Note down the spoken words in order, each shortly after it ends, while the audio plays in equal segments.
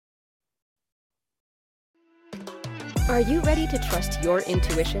Are you ready to trust your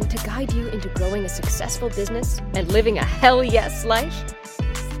intuition to guide you into growing a successful business and living a hell yes life?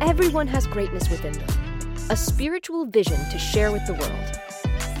 Everyone has greatness within them, a spiritual vision to share with the world.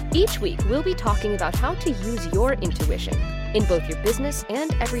 Each week, we'll be talking about how to use your intuition in both your business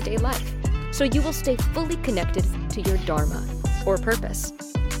and everyday life, so you will stay fully connected to your Dharma, or purpose.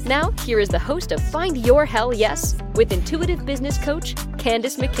 Now, here is the host of Find Your Hell Yes with intuitive business coach,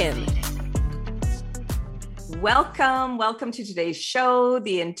 Candace McKim. Welcome to today's show,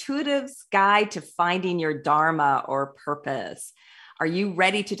 The Intuitive's Guide to Finding Your Dharma or Purpose. Are you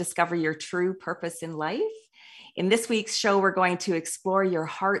ready to discover your true purpose in life? In this week's show, we're going to explore your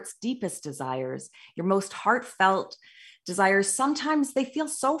heart's deepest desires, your most heartfelt desires. Sometimes they feel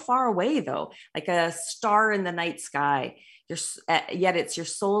so far away, though, like a star in the night sky. Yet it's your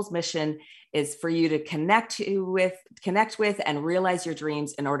soul's mission is for you to connect with and realize your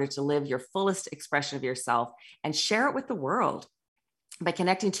dreams in order to live your fullest expression of yourself and share it with the world. By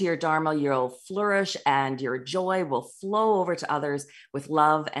connecting to your Dharma, you'll flourish and your joy will flow over to others with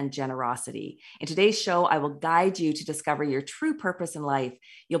love and generosity. In today's show, I will guide you to discover your true purpose in life.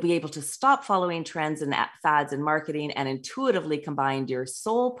 You'll be able to stop following trends and fads in marketing and intuitively combine your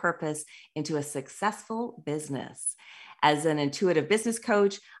soul purpose into a successful business. As an intuitive business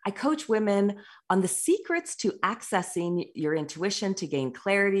coach, I coach women on the secrets to accessing your intuition to gain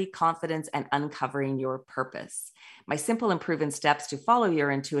clarity, confidence, and uncovering your purpose. My simple and proven steps to follow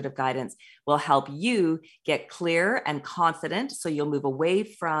your intuitive guidance will help you get clear and confident so you'll move away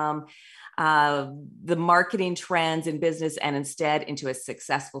from the marketing trends in business and instead into a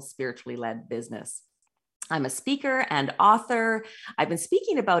successful spiritually led business. I'm a speaker and author. I've been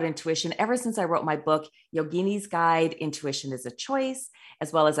speaking about intuition ever since I wrote my book, Yogini's Guide, Intuition is a Choice,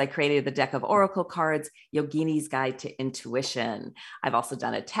 as well as I created the deck of oracle cards, Yogini's Guide to Intuition. I've also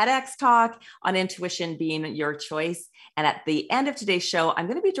done a TEDx talk on intuition being your choice. And at the end of today's show, I'm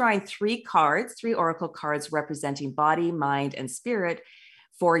going to be drawing three oracle cards representing body, mind, and spirit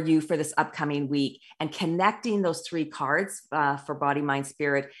for you for this upcoming week, and connecting those three cards for body, mind,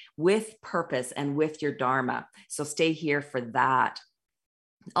 spirit with purpose and with your Dharma. So stay here for that.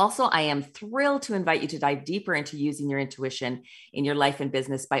 Also, I am thrilled to invite you to dive deeper into using your intuition in your life and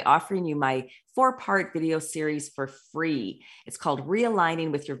business by offering you my 4-part video series for free. It's called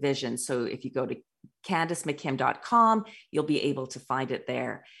Realigning with Your Vision. So if you go to CandaceMcKim.com, you'll be able to find it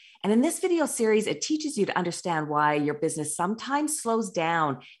there. And in this video series, it teaches you to understand why your business sometimes slows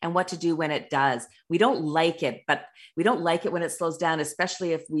down and what to do when it does. We don't like it, but we don't like it when it slows down,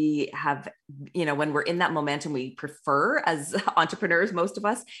 especially if we have, when we're in that momentum. We prefer, as entrepreneurs, most of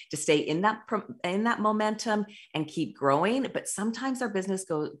us, to stay in that momentum and keep growing. But sometimes our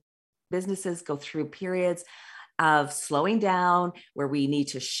businesses go through periods of slowing down where we need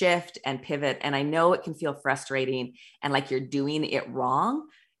to shift and pivot. And I know it can feel frustrating and like you're doing it wrong.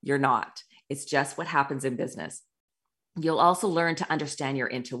 You're not. It's just what happens in business. You'll also learn to understand your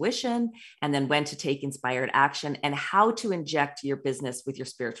intuition and then when to take inspired action and how to inject your business with your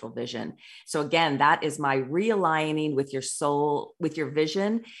spiritual vision. So again, that is my Realigning with Your Soul, with Your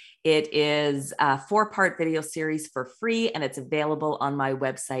Vision. It is a 4-part video series for free, and it's available on my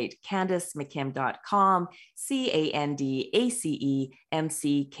website, CandaceMcKim.com,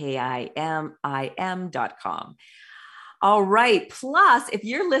 CandaceMcKimim.com. All right. Plus, if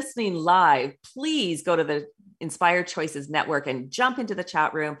you're listening live, please go to the Inspired Choices Network and jump into the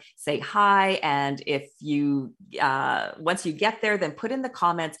chat room, say hi. And if you, once you get there, then put in the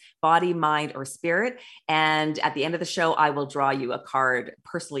comments, body, mind, or spirit. And at the end of the show, I will draw you a card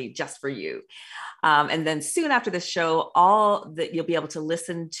personally just for you. And then soon after the show, you'll be able to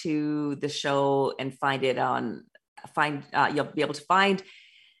listen to the show and you'll be able to find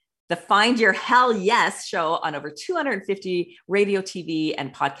the Find Your Hell Yes show on over 250 radio, TV,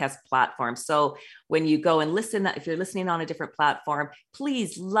 and podcast platforms. So when you go and listen, if you're listening on a different platform,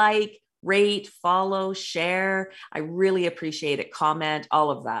 please like, rate, follow, share. I really appreciate it. Comment,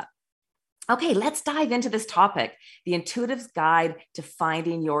 all of that. Okay, let's dive into this topic, the Intuitive's Guide to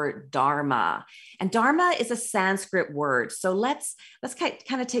Finding Your Dharma. And Dharma is a Sanskrit word. So let's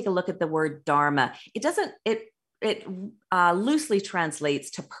kind of take a look at the word Dharma. It loosely translates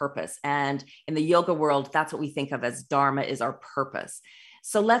to purpose. And in the yoga world, that's what we think of as Dharma is our purpose.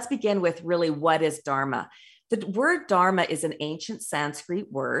 So let's begin with really, what is Dharma? The word Dharma is an ancient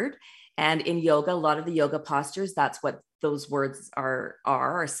Sanskrit word. And in yoga, a lot of the yoga postures, that's what those words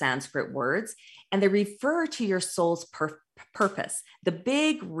are Sanskrit words. And they refer to your soul's purpose, the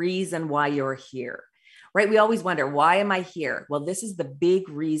big reason why you're here. Right? We always wonder, why am I here? Well, this is the big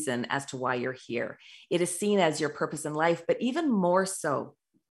reason as to why you're here. It is seen as your purpose in life, but even more so,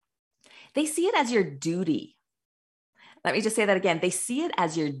 they see it as your duty. Let me just say that again. They see it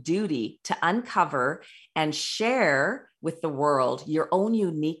as your duty to uncover and share with the world your own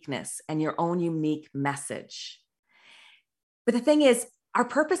uniqueness and your own unique message. But the thing is, our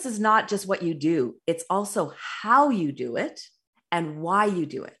purpose is not just what you do, it's also how you do it and why you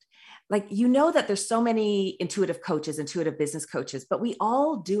do it. Like, you know that there's so many intuitive coaches, intuitive business coaches, but we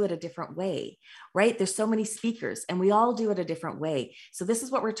all do it a different way, right? There's so many speakers and we all do it a different way. So this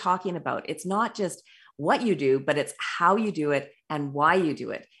is what we're talking about. It's not just what you do, but it's how you do it and why you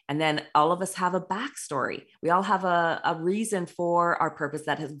do it. And then all of us have a backstory. We all have a reason for our purpose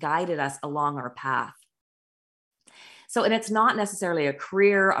that has guided us along our path. So, and it's not necessarily a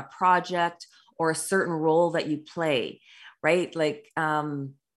career, a project, or a certain role that you play, right? Like,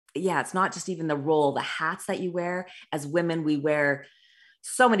 it's not just even the role, the hats that you wear. As women, we wear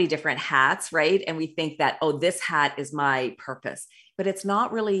so many different hats, right? And we think that, oh, this hat is my purpose, but it's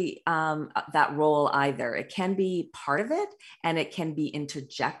not really that role either. It can be part of it and it can be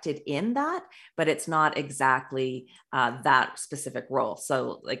interjected in that, but it's not exactly that specific role.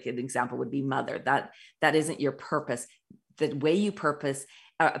 So like an example would be mother. That isn't your purpose. The way you purpose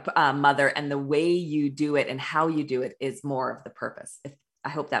mother and the way you do it and how you do it is more of the purpose. I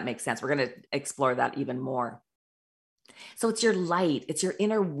hope that makes sense. We're going to explore that even more. So it's your light, it's your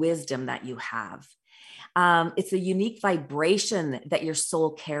inner wisdom that you have. It's a unique vibration that your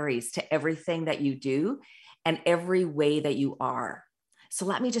soul carries to everything that you do and every way that you are. So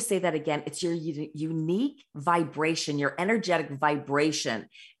let me just say that again. It's your unique vibration, your energetic vibration.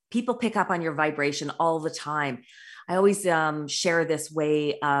 People pick up on your vibration all the time. I always share this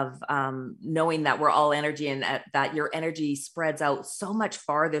way of knowing that we're all energy and that your energy spreads out so much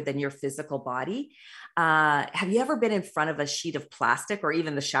farther than your physical body. Have you ever been in front of a sheet of plastic or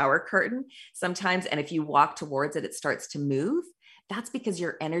even the shower curtain sometimes? And if you walk towards it, it starts to move. That's because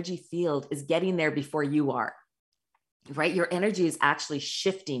your energy field is getting there before you are, right? Your energy is actually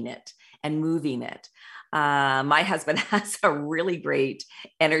shifting it and moving it. My husband has a really great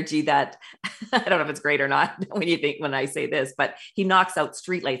energy that I don't know if it's great or not when I say this, but he knocks out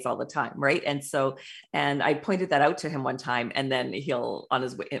streetlights all the time. Right. And I pointed that out to him one time, and then he'll on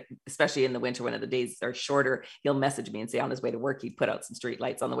his way, especially in the winter, when the days are shorter, he'll message me and say on his way to work, he'd put out some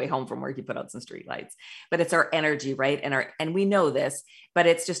streetlights. On the way home from work, he put out some streetlights. But it's our energy, right? And we know this, but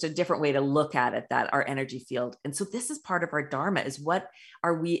it's just a different way to look at it, that our energy field. And so this is part of our Dharma, is what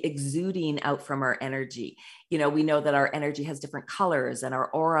are we exuding out from our energy? You know, we know that our energy has different colors and our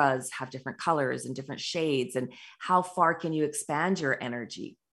auras have different colors and different shades. And how far can you expand your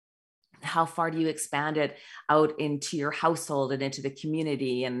energy? How far do you expand it out into your household and into the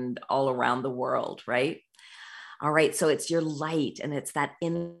community and all around the world, right? All right. So it's your light, and it's that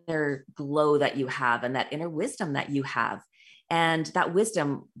inner glow that you have and that inner wisdom that you have. And that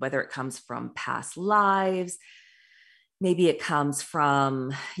wisdom, whether it comes from past lives, maybe it comes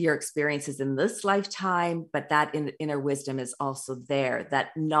from your experiences in this lifetime, but that inner wisdom is also there, that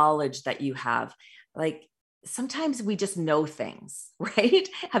knowledge that you have. Like, sometimes we just know things, right?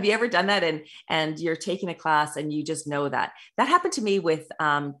 Have you ever done that? And you're taking a class and you just know that. That happened to me with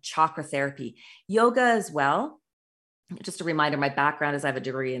chakra therapy, yoga as well. Just a reminder, my background is I have a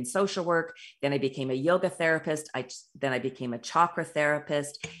degree in social work. Then I became a yoga therapist. Then I became a chakra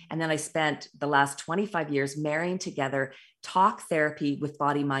therapist. And then I spent the last 25 years marrying together talk therapy with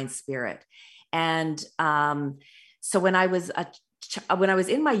body, mind, spirit. And so when I was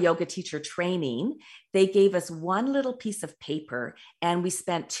in my yoga teacher training, they gave us one little piece of paper, and we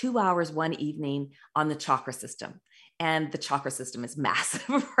spent 2 hours one evening on the chakra system. And the chakra system is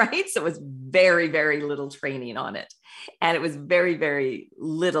massive, right? So it was very, very little training on it. And it was very, very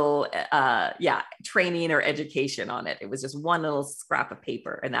little, training or education on it. It was just one little scrap of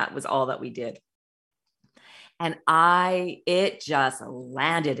paper. And that was all that we did. And it just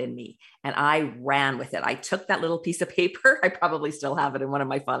landed in me, and I ran with it. I took that little piece of paper. I probably still have it in one of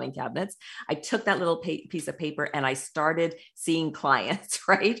my filing cabinets. I took that little piece of paper and I started seeing clients,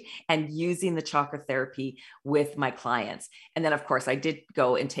 right? And using the chakra therapy with my clients. And then of course I did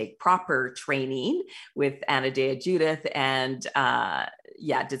go and take proper training with Anna Dea Judith, and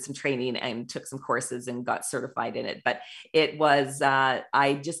did some training and took some courses and got certified in it. But it was,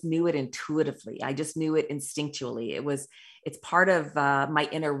 I just knew it intuitively. I just knew it instinctively. It's part of my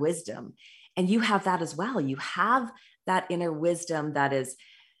inner wisdom. And you have that as well. You have that inner wisdom that is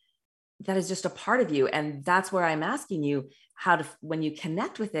just a part of you. And that's where I'm asking you when you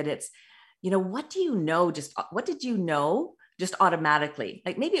connect with it, it's, what do you know? What did you know just automatically?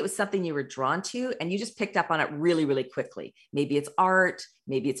 Like, maybe it was something you were drawn to and you just picked up on it really, really quickly. Maybe it's art,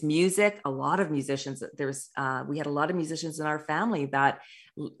 maybe it's music. A lot of musicians, we had a lot of musicians in our family that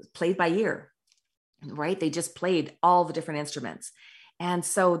played by ear. right? They just played all the different instruments. And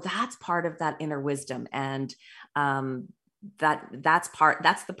so that's part of that inner wisdom. And that's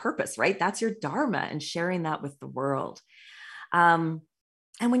the purpose, right? That's your Dharma, and sharing that with the world. And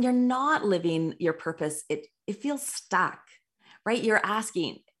when you're not living your purpose, it feels stuck, right? You're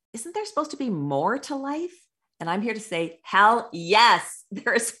asking, isn't there supposed to be more to life? And I'm here to say, hell yes,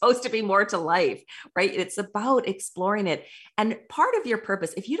 there is supposed to be more to life, right? It's about exploring it. And part of your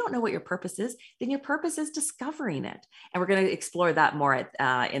purpose, if you don't know what your purpose is, then your purpose is discovering it. And we're going to explore that more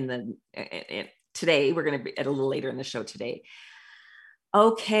today. We're going to be at a little later in the show today.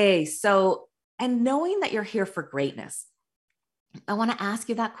 Okay. So, and knowing that you're here for greatness, I want to ask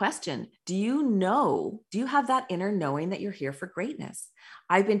you that question. Do you have that inner knowing that you're here for greatness?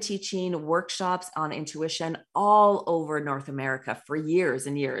 I've been teaching workshops on intuition all over North America for years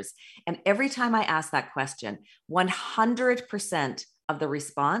and years. And every time I ask that question, 100% of the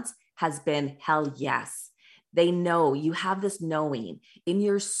response has been hell yes. They know, you have this knowing in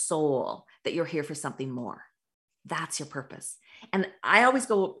your soul that you're here for something more. That's your purpose. And I always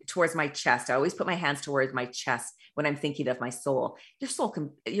go towards my chest. I always put my hands towards my chest when I'm thinking of my soul. Your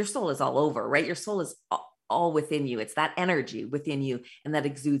soul is all over, right? Your soul is all within you. It's that energy within you and that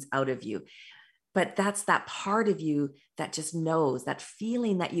exudes out of you. But that's that part of you that just knows, that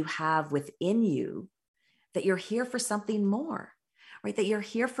feeling that you have within you, that you're here for something more, right? That you're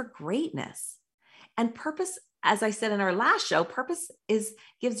here for greatness. And purpose, as I said in our last show, purpose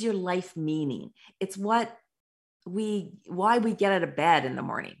gives your life meaning. It's why we get out of bed in the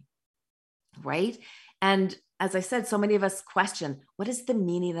morning, right? And as I said, so many of us question, what is the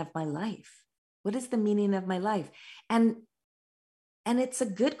meaning of my life? What is the meaning of my life? And it's a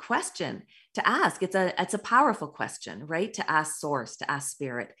good question to ask. It's a powerful question, right? To ask source, to ask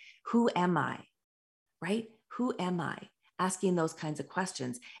spirit, who am I? Right? Who am I? Asking those kinds of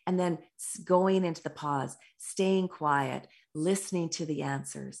questions, and then going into the pause, staying quiet, listening to the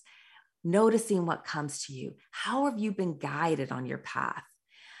answers, noticing what comes to you. How have you been guided on your path?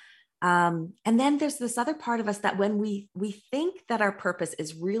 And then there's this other part of us that when we think that our purpose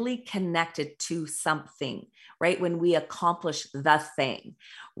is really connected to something, right? When we accomplish the thing,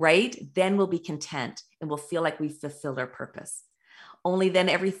 right? Then we'll be content and we'll feel like we've fulfilled our purpose. Only then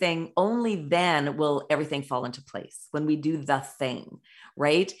will everything fall into place when we do the thing,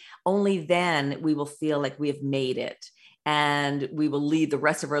 right? Only then we will feel like we have made it, and we will lead the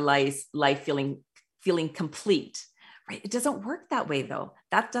rest of our life feeling complete. Right? It doesn't work that way, though.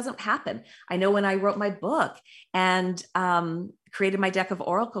 That doesn't happen. I know when I wrote my book and created my deck of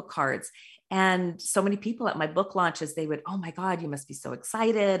oracle cards, and so many people at my book launches, they would, oh my God, you must be so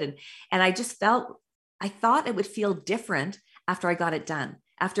excited. And I just I thought it would feel different after I got it done,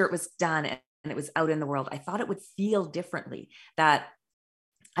 after it was done and it was out in the world. I thought it would feel differently, that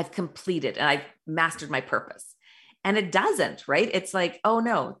I've completed and I've mastered my purpose. And it doesn't, right? It's like, oh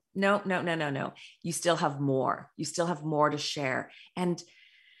no. You still have more. You still have more to share. And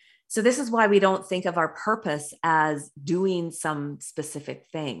so this is why we don't think of our purpose as doing some specific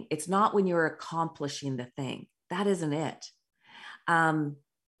thing. It's not when you're accomplishing the thing. That isn't it.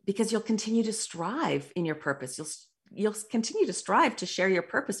 Because you'll continue to strive in your purpose. You'll continue to strive to share your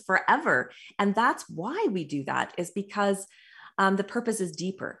purpose forever. And that's why we do that, is because the purpose is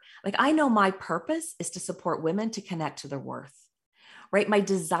deeper. Like, I know my purpose is to support women to connect to their worth, right? My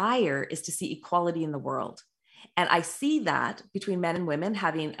desire is to see equality in the world. And I see that between men and women,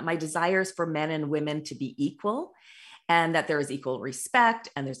 having my desires for men and women to be equal, and that there is equal respect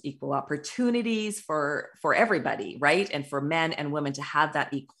and there's equal opportunities for everybody, right? And for men and women to have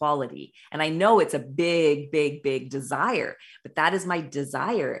that equality. And I know it's a big, big, big desire, but that is my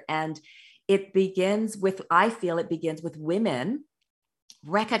desire. And I feel it begins with women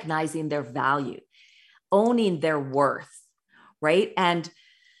recognizing their value, owning their worth, right? And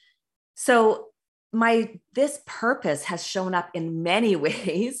so this purpose has shown up in many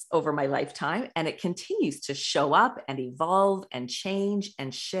ways over my lifetime, and it continues to show up and evolve and change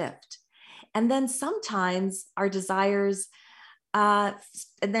and shift. And then sometimes our desires, and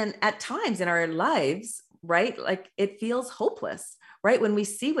then at times in our lives, right? Like, it feels hopeless, right? When we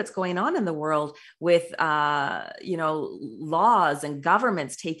see what's going on in the world with, laws and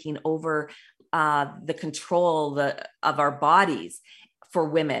governments taking over the control of our bodies for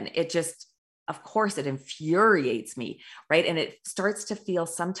women, of course, it infuriates me, right? And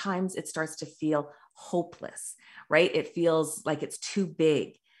sometimes it starts to feel hopeless, right? It feels like it's too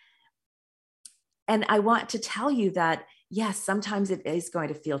big. And I want to tell you that, yes, sometimes it is going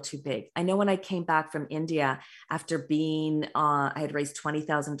to feel too big. I know when I came back from India after I had raised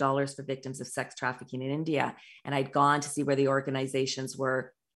 $20,000 for victims of sex trafficking in India, and I'd gone to see where the organizations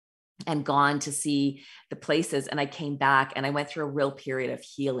were. and gone to see the places. And I came back and I went through a real period of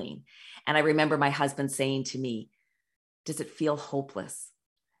healing. And I remember my husband saying to me, "Does it feel hopeless?"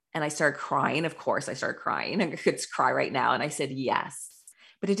 And I started crying. Of course, I started crying. I could cry right now. And I said, yes,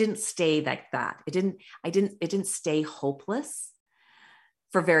 but it didn't stay like that. It didn't stay hopeless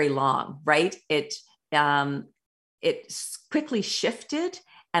for very long, right? It quickly shifted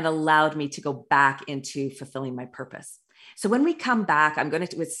and allowed me to go back into fulfilling my purpose. So when we come back,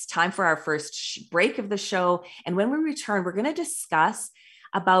 it's time for our first break of the show. And when we return, we're going to discuss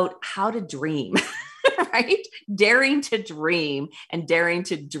about how to dream. Right? Daring to dream and daring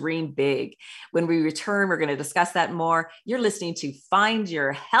to dream big. When we return, we're going to discuss that more. You're listening to Find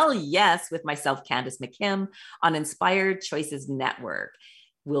Your Hell Yes with myself, Candace McKim, on Inspired Choices Network.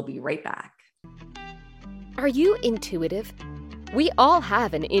 We'll be right back. Are you intuitive? We all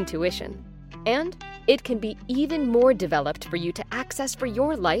have an intuition, and it can be even more developed for you to access for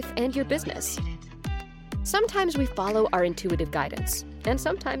your life and your business. Sometimes we follow our intuitive guidance, and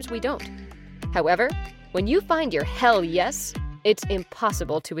sometimes we don't. However, when you find your hell yes, it's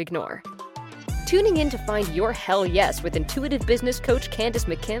impossible to ignore. Tuning in to find your hell yes with intuitive business coach Candace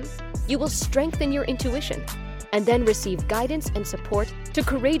McKim, you will strengthen your intuition and then receive guidance and support to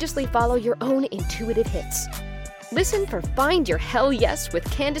courageously follow your own intuitive hits. Listen for Find Your Hell Yes with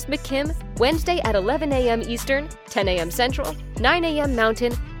Candace McKim, Wednesday at 11 a.m. Eastern, 10 a.m. Central, 9 a.m.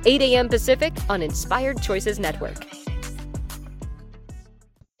 Mountain, 8 a.m. Pacific on Inspired Choices Network.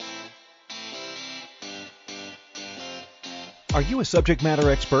 Are you a subject matter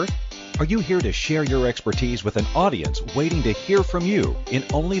expert? Are you here to share your expertise with an audience waiting to hear from you in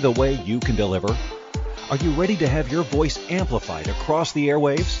only the way you can deliver? Are you ready to have your voice amplified across the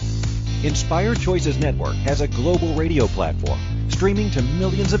airwaves? Inspired Choices Network has a global radio platform streaming to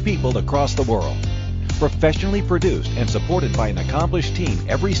millions of people across the world. Professionally produced and supported by an accomplished team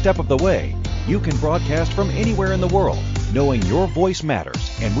every step of the way, you can broadcast from anywhere in the world, knowing your voice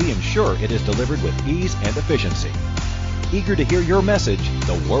matters, and we ensure it is delivered with ease and efficiency. Eager to hear your message,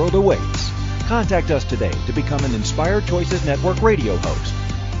 the world awaits. Contact us today to become an Inspired Choices Network radio host.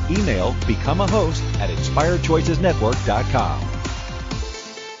 Email become a host at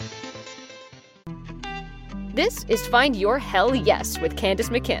inspiredchoicesnetwork.com. This is Find Your Hell Yes with Candace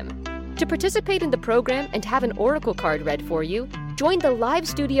McKim. To participate in the program and have an oracle card read for you, join the live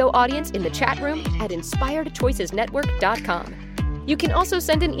studio audience in the chat room at inspiredchoicesnetwork.com. You can also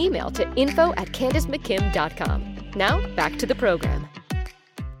send an email to info@candacemckim.com. Now, back to the program.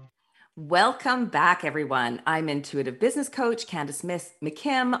 Welcome back, everyone. I'm intuitive business coach Candace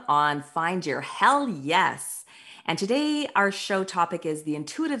McKim on Find Your Hell Yes. And today our show topic is the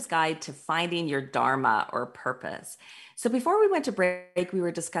intuitive's guide to finding your Dharma or purpose. So before we went to break, we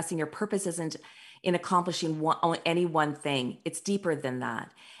were discussing your purpose isn't in accomplishing any one thing. It's deeper than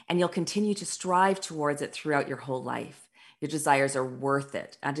that. And you'll continue to strive towards it throughout your whole life. Your desires are worth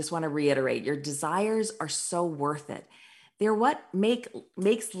it. I just want to reiterate, your desires are so worth it. They're what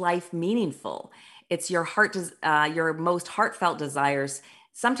makes life meaningful. It's your your most heartfelt desires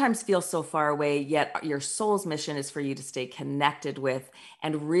sometimes feel so far away, yet your soul's mission is for you to stay connected with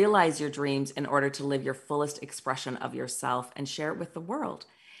and realize your dreams in order to live your fullest expression of yourself and share it with the world.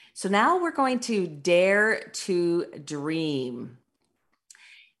 So now we're going to dare to dream.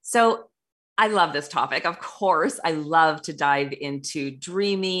 So I love this topic. Of course, I love to dive into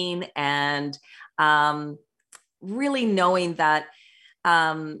dreaming and really knowing that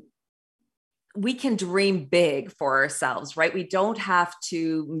we can dream big for ourselves, right? We don't have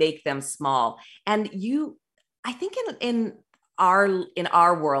to make them small. And I think in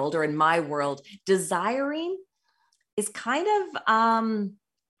our world, or in my world, desiring is kind of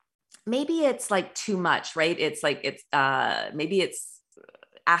maybe it's like too much, right? It's like maybe it's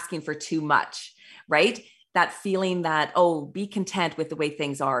asking for too much, right? That feeling that, oh, be content with the way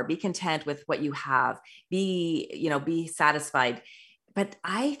things are, be content with what you have, be satisfied. But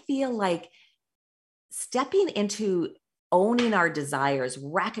I feel like stepping into owning our desires,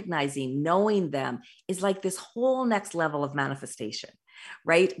 recognizing, knowing them is like this whole next level of manifestation,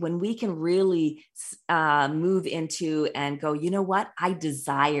 right? When we can really move into and go, you know what? I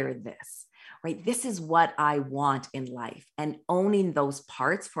desire this, right? This is what I want in life, and owning those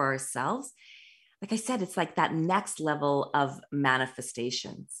parts for ourselves. Like I said, it's like that next level of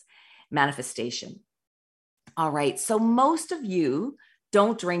manifestation. All right. So most of you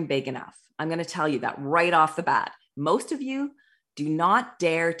don't dream big enough. I'm going to tell you that right off the bat. Most of you do not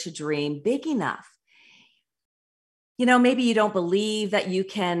dare to dream big enough. Maybe you don't believe that you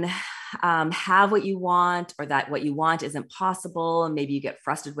can have what you want, or that what you want isn't possible. And maybe you get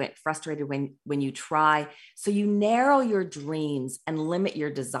frustrated when you try. So you narrow your dreams and limit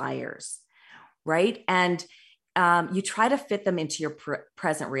your desires, right? And you try to fit them into your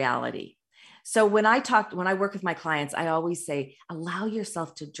present reality. So when I work with my clients, I always say, allow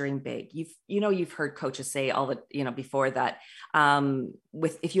yourself to dream big. You've heard coaches say all the, before that,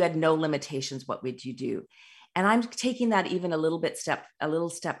 if you had no limitations, what would you do? And I'm taking that even a little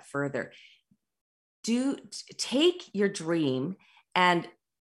step further. Take your dream and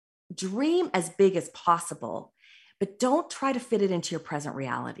dream as big as possible, but don't try to fit it into your present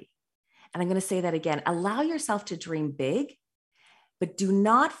reality. And I'm going to say that again, allow yourself to dream big, but do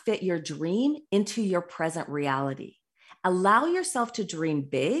not fit your dream into your present reality. Allow yourself to dream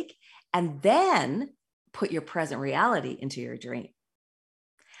big and then put your present reality into your dream,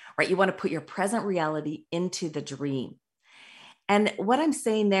 right? You want to put your present reality into the dream. And what I'm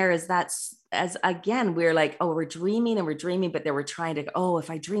saying there is as again, we're like, oh, we're dreaming, but then we're trying to, oh, if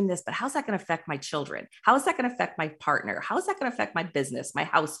I dream this, but how's that going to affect my children? How is that going to affect my partner? How is that going to affect my business, my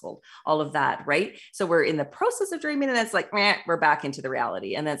household, all of that, right? So we're in the process of dreaming, and it's like, we're back into the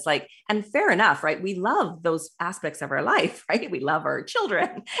reality. And it's like, and fair enough, right? We love those aspects of our life, right? We love our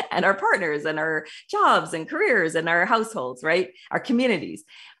children and our partners and our jobs and careers and our households, right? Our communities.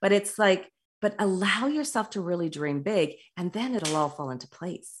 But it's like, but allow yourself to really dream big, and then it'll all fall into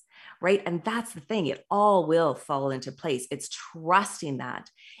place, right? And that's the thing. It all will fall into place. It's trusting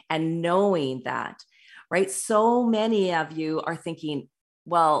that and knowing that, right? So many of you are thinking,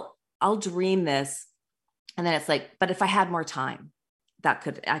 well, I'll dream this. And then it's like, but if I had more time, I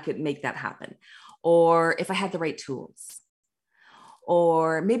could make that happen. Or if I had the right tools,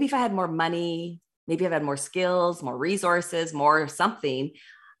 or maybe if I had more money, maybe if I had more skills, more resources, more something,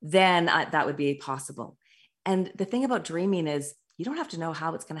 then that would be possible. And the thing about dreaming is you don't have to know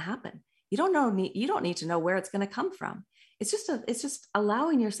how it's going to happen. You don't need to know where it's going to come from. It's just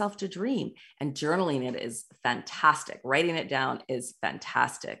allowing yourself to dream, and journaling it is fantastic. Writing it down is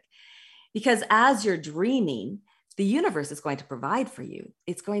fantastic, because as you're dreaming, the universe is going to provide for you.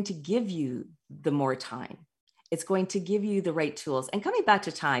 It's going to give you the more time. It's going to give you the right tools. And coming back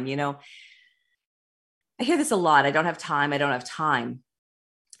to time, I hear this a lot. I don't have time.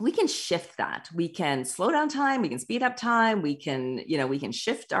 We can shift that. We can slow down time. We can speed up time. We can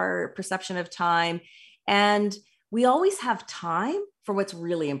shift our perception of time. And we always have time for what's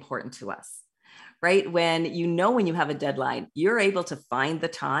really important to us, right? When you have a deadline, you're able to find the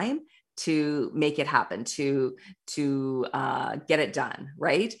time to make it happen, to get it done,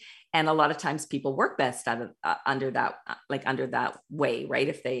 right? And a lot of times people work best under that way, right?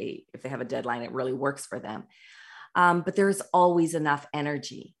 If they have a deadline, it really works for them. But there's always enough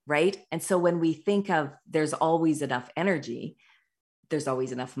energy, right? And so when we think of there's always enough energy, there's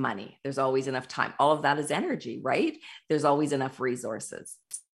always enough money, there's always enough time. All of that is energy, right? There's always enough resources.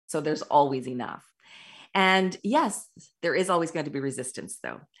 So there's always enough. And yes, there is always going to be resistance,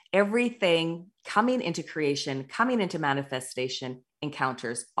 though. Everything coming into creation, coming into manifestation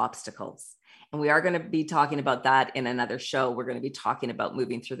encounters obstacles. And we are going to be talking about that in another show. We're going to be talking about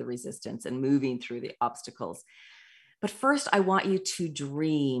moving through the resistance and moving through the obstacles. But first, I want you to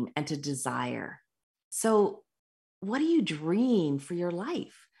dream and to desire. So what do you dream for your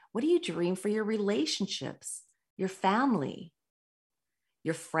life? What do you dream for your relationships, your family,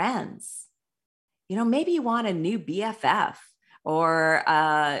 your friends? Maybe you want a new BFF, or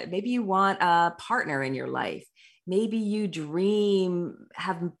maybe you want a partner in your life. Maybe you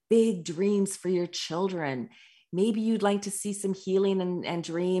have big dreams for your children. Maybe you'd like to see some healing and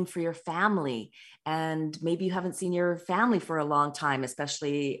dream for your family. And maybe you haven't seen your family for a long time,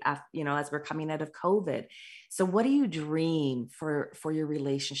 especially as we're coming out of COVID. So what do you dream for your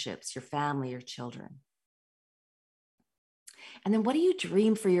relationships, your family, your children? And then what do you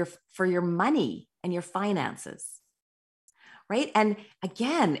dream for your money and your finances? Right? And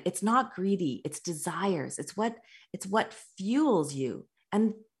again, it's not greedy, it's desires. It's what fuels you.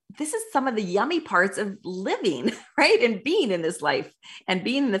 And this is some of the yummy parts of living, right? And being in this life and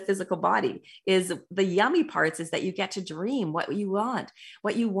being in the physical body is the yummy parts is that you get to dream what you want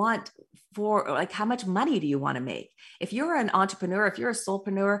for, like, how much money do you want to make? If you're an entrepreneur, if you're a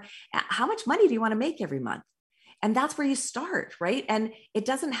soulpreneur, how much money do you want to make every month? And that's where you start, right? And it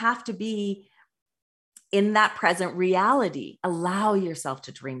doesn't have to be in that present reality. Allow yourself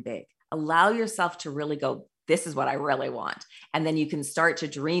to dream big. Allow yourself to really go, this is what I really want. And then you can start to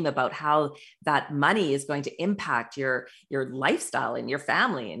dream about how that money is going to impact your lifestyle and your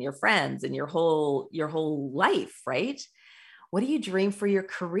family and your friends and your whole life, right? What do you dream for your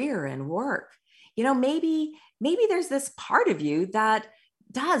career and work? Maybe there's this part of you that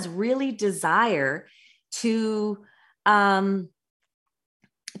does really desire to,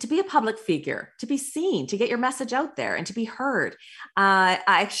 to be a public figure, to be seen, to get your message out there and to be heard.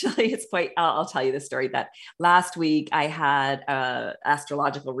 Actually, it's quite, I'll tell you the story that last week I had an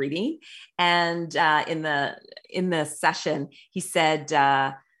astrological reading, and in the session, he said,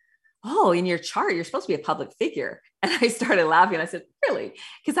 oh, in your chart, you're supposed to be a public figure. And I started laughing. I said, really?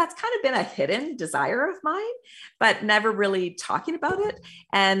 Because that's kind of been a hidden desire of mine, but never really talking about it.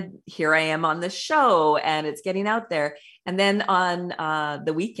 And here I am on the show and it's getting out there. And then on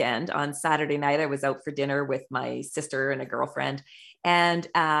the weekend, on Saturday night, I was out for dinner with my sister and a girlfriend. And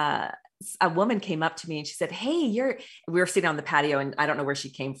a woman came up to me and she said, hey, we were sitting on the patio and I don't know where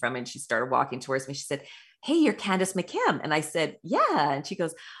she came from. And she started walking towards me. She said, hey, you're Candace McKim. And I said, yeah. And she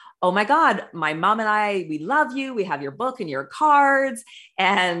goes, oh my God, my mom and I, we love you. We have your book and your cards.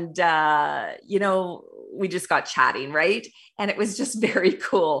 And, we just got chatting, right? And it was just very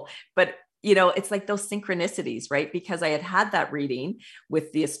cool. But, it's like those synchronicities, right? Because I had that reading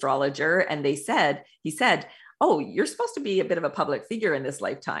with the astrologer and he said, oh, you're supposed to be a bit of a public figure in this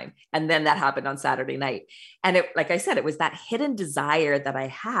lifetime. And then that happened on Saturday night. And it, like I said, it was that hidden desire that I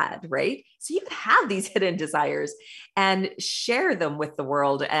had, right? So you can have these hidden desires and share them with the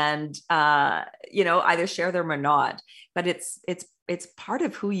world and, either share them or not, but it's part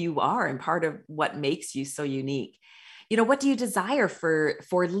of who you are and part of what makes you so unique. What do you desire for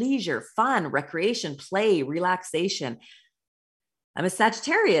leisure, fun, recreation, play, relaxation? I'm a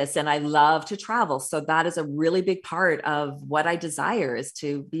Sagittarius and I love to travel. So that is a really big part of what I desire, is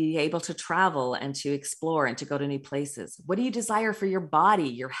to be able to travel and to explore and to go to new places. What do you desire for your body,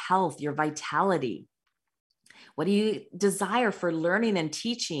 your health, your vitality? What do you desire for learning and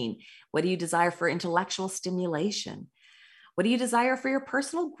teaching? What do you desire for intellectual stimulation? What do you desire for your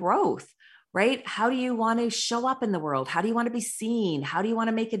personal growth, right? How do you want to show up in the world? How do you want to be seen? How do you want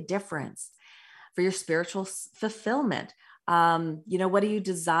to make a difference? For your spiritual fulfillment, what do you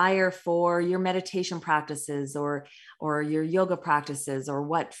desire for your meditation practices or your yoga practices, or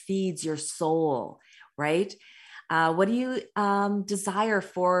what feeds your soul, right? What do you desire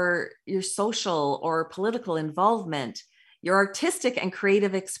for your social or political involvement, your artistic and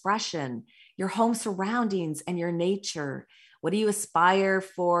creative expression, your home surroundings and your nature? What do you aspire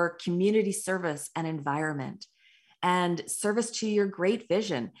for community service and environment and service to your great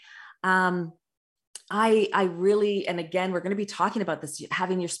vision? I really, and again, we're going to be talking about this,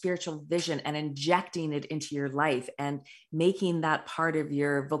 having your spiritual vision and injecting it into your life and making that part of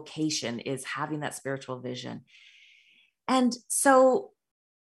your vocation is having that spiritual vision. And so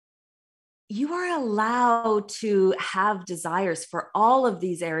you are allowed to have desires for all of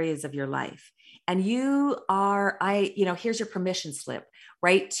these areas of your life. And here's your permission slip,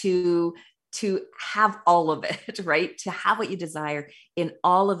 right? To have all of it, right? To have what you desire in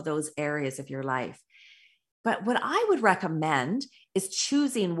all of those areas of your life. But what I would recommend is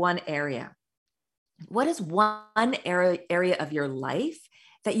choosing one area. What is one area of your life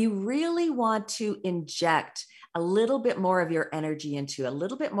that you really want to inject a little bit more of your energy into, a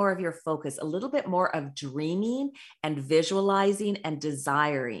little bit more of your focus, a little bit more of dreaming and visualizing and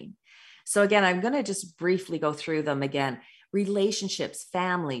desiring? So again, I'm going to just briefly go through them again. Relationships,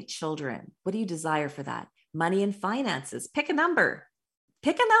 family, children. What do you desire for that? Money and finances. Pick a number.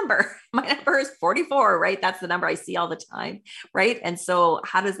 My number is 44, right? That's the number I see all the time, right? And so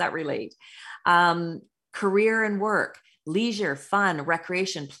how does that relate? Career and work, leisure, fun,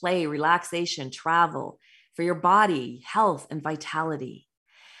 recreation, play, relaxation, travel. For your body, health, and vitality.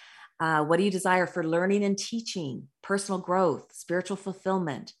 What do you desire for learning and teaching, personal growth, spiritual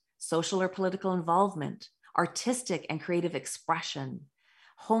fulfillment, social or political involvement, artistic and creative expression,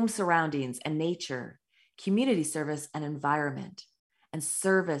 home surroundings and nature, community service and environment, and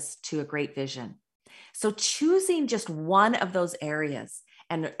service to a great vision? So choosing just one of those areas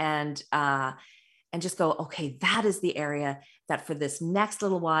and just go, okay, that is the area that for this next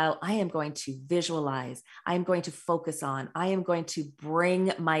little while, I am going to visualize, I am going to focus on, I am going to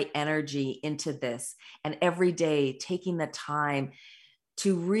bring my energy into this. And every day taking the time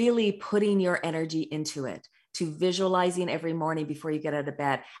to really putting your energy into it, to visualizing every morning before you get out of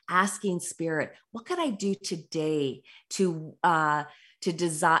bed, asking spirit, what could I do today to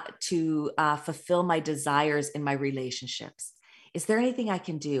fulfill my desires in my relationships? Is there anything I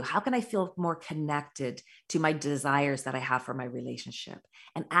can do? How can I feel more connected to my desires that I have for my relationship?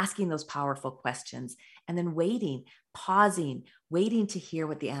 And asking those powerful questions, and then waiting, pausing, waiting to hear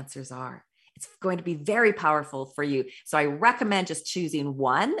what the answers are. It's going to be very powerful for you. So I recommend just choosing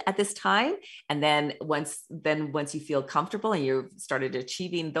one at this time. And then once you feel comfortable and you've started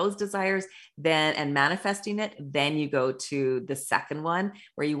achieving those desires, and manifesting it, then you go to the second one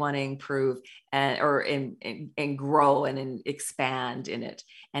where you want to improve and grow and expand in it.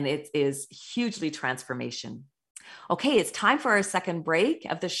 And it is hugely transformation. Okay, it's time for our second break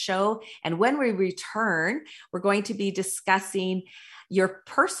of the show. And when we return, we're going to be discussing your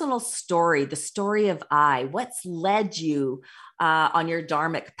personal story, the story of I, what's led you on your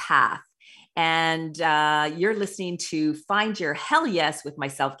dharmic path. And you're listening to Find Your Hell Yes with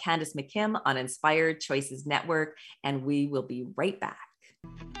myself, Candace McKim, on Inspired Choices Network. And we will be right back.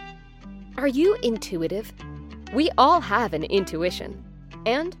 Are you intuitive? We all have an intuition,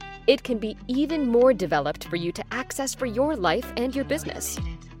 and it can be even more developed for you to access for your life and your business.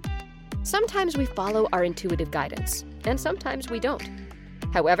 Sometimes we follow our intuitive guidance, and sometimes we don't.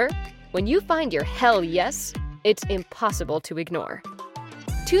 However, when you find your hell yes, it's impossible to ignore.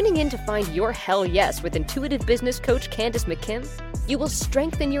 Tuning in to find your hell yes with intuitive business coach Candace McKim, you will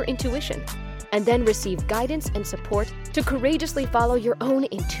strengthen your intuition and then receive guidance and support to courageously follow your own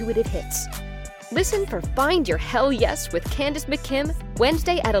intuitive hits. Listen for Find Your Hell Yes with Candace McKim,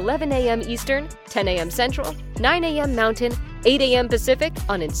 Wednesday at 11 a.m. Eastern, 10 a.m. Central, 9 a.m. Mountain, 8 a.m. Pacific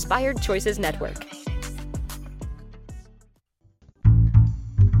on Inspired Choices Network.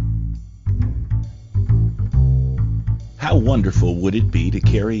 How wonderful would it be to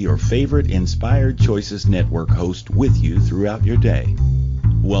carry your favorite Inspired Choices Network host with you throughout your day?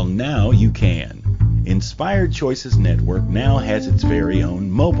 Well, now you can. Inspired Choices Network now has its very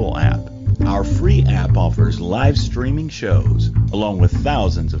own mobile app. Our free app offers live streaming shows, along with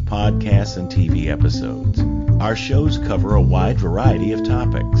thousands of podcasts and TV episodes. Our shows cover a wide variety of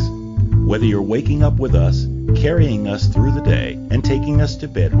topics. Whether you're waking up with us, carrying us through the day, and taking us to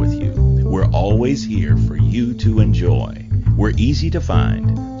bed with you, we're always here for you to enjoy. We're easy to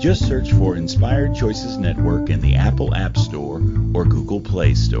find. Just search for Inspired Choices Network in the Apple App Store or Google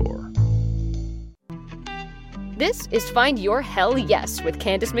Play Store. This is Find Your Hell Yes with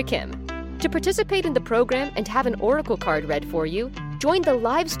Candace McKim. To participate in the program and have an oracle card read for you, join the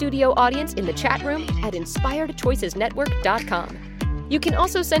live studio audience in the chat room at inspiredchoicesnetwork.com. You can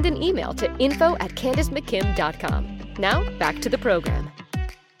also send an email to info@CandaceMcKim.com. Now, back to the program.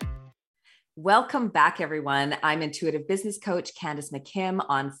 Welcome back, everyone. I'm intuitive business coach Candace McKim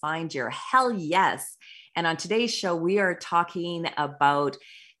on Find Your Hell Yes. And on today's show, we are talking about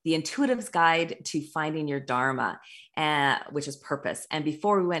the intuitive's guide to finding your Dharma, which is purpose. And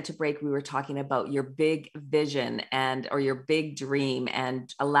before we went to break, we were talking about your big vision or your big dream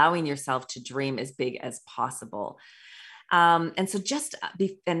and allowing yourself to dream as big as possible. And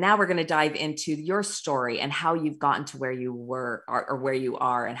now we're going to dive into your story and how you've gotten to where you were or where you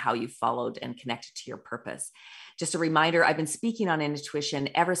are and how you followed and connected to your purpose. Just a reminder, I've been speaking on intuition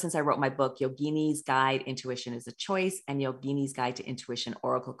ever since I wrote my book, Yogini's Guide, Intuition is a Choice, and Yogini's Guide to Intuition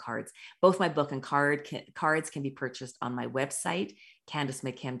Oracle Cards. Both my book and cards can be purchased on my website,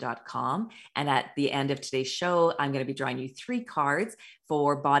 CandaceMcKim.com. And at the end of today's show, I'm going to be drawing you 3 cards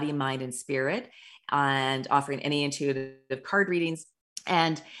for body, mind, and spirit, and offering any intuitive card readings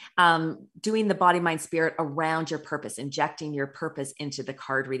and doing the body, mind, spirit around your purpose, injecting your purpose into the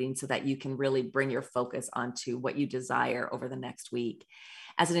card reading so that you can really bring your focus onto what you desire over the next week.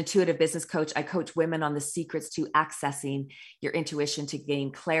 As an intuitive business coach, I coach women on the secrets to accessing your intuition to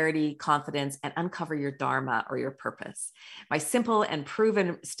gain clarity, confidence, and uncover your Dharma or your purpose. My simple and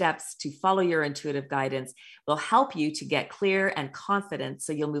proven steps to follow your intuitive guidance will help you to get clear and confident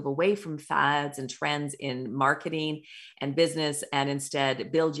so you'll move away from fads and trends in marketing and business and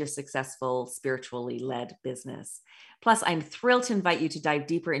instead build your successful, spiritually led business. Plus, I'm thrilled to invite you to dive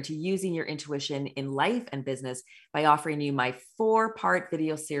deeper into using your intuition in life and business by offering you my 4-part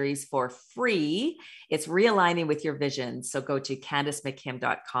video series for free. It's realigning with your vision. So go to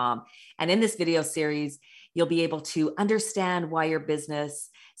CandaceMcKim.com. And in this video series, you'll be able to understand why your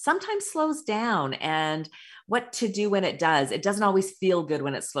business sometimes slows down and what to do when it does. It doesn't always feel good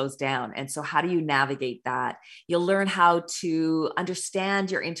when it slows down. And so how do you navigate that? You'll learn how to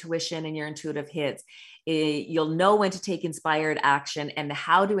understand your intuition and your intuitive hits. You'll know when to take inspired action and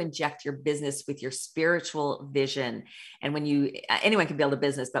how to inject your business with your spiritual vision. And anyone can build a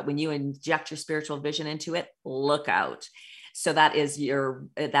business, but when you inject your spiritual vision into it, look out. So that is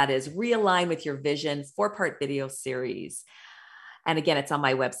Realign with Your Vision 4-part video series. And again, it's on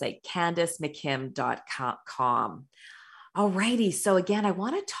my website, CandaceMcKim.com. Alrighty. So again, I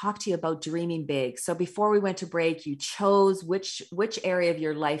want to talk to you about dreaming big. So before we went to break, you chose which area of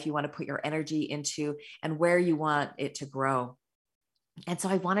your life you want to put your energy into and where you want it to grow. And so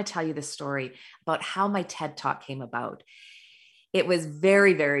I want to tell you this story about how my TED Talk came about. It was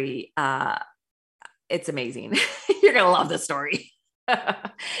very, very, it's amazing. You're going to love this story.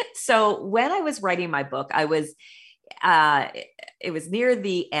 So when I was writing my book, it was near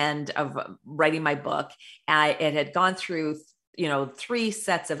the end of writing my book. It had gone through, 3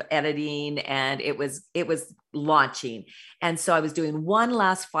 sets of editing, and it was launching. And so I was doing one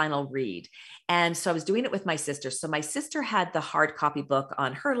last final read. And so I was doing it with my sister. So my sister had the hard copy book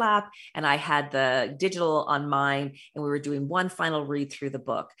on her lap, and I had the digital on mine, and we were doing one final read through the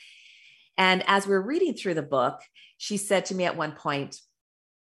book. And as we were reading through the book, she said to me at one point,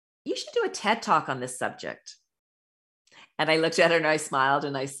 "You should do a TED Talk on this subject." And I looked at her and I smiled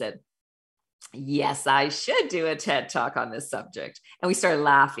and I said, "Yes, I should do a TED Talk on this subject." And we started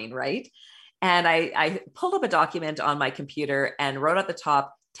laughing, right? And I pulled up a document on my computer and wrote at the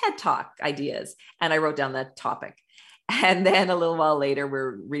top, TED Talk ideas. And I wrote down the topic. And then a little while later,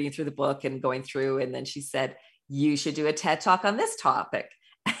 we're reading through the book and going through. And then she said, "You should do a TED Talk on this topic."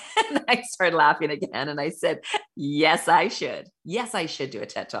 And I started laughing again. And I said, "Yes, I should. Yes, I should do a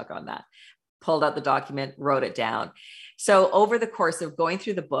TED Talk on that." Pulled out the document, wrote it down. So over the course of going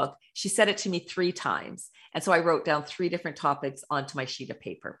through the book, she said it to me 3 times. And so I wrote down 3 different topics onto my sheet of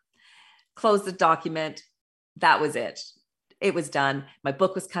paper, closed the document. That was it. It was done. My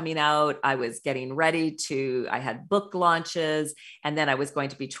book was coming out. I was getting ready I had book launches, and then I was going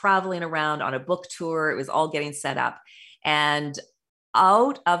to be traveling around on a book tour. It was all getting set up. And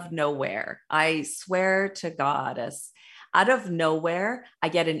out of nowhere, I swear to Goddess, out of nowhere, I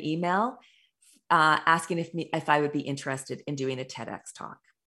get an email asking if I would be interested in doing a TEDx talk.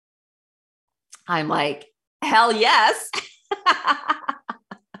 I'm like, hell yes.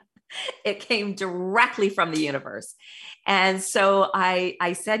 It came directly from the universe. And so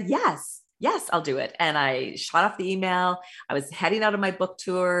I said, yes, I'll do it. And I shot off the email. I was heading out on my book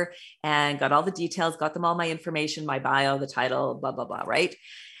tour and got all the details, got them all my information, my bio, the title, blah, blah, blah, right?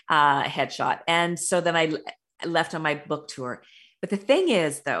 Headshot. And so then I left on my book tour. But the thing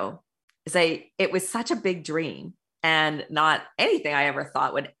is, though, it was such a big dream and not anything I ever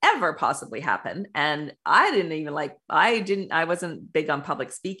thought would ever possibly happen. And I wasn't big on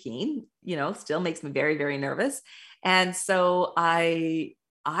public speaking, still makes me very, very nervous. And so I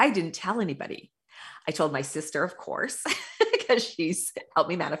didn't tell anybody. I told my sister, of course, because she's helped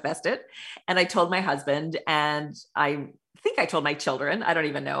me manifest it. And I told my husband, and I think I told my children, I don't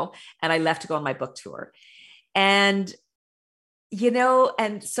even know. And I left to go on my book tour. And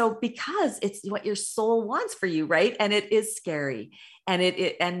and so because it's what your soul wants for you, right? And it is scary. And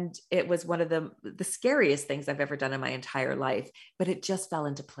it was one of the scariest things I've ever done in my entire life, but it just fell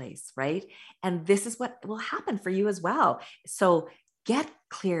into place, right? And this is what will happen for you as well. So get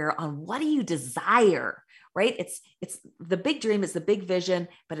clear on, what do you desire, right? It's the big dream, is the big vision,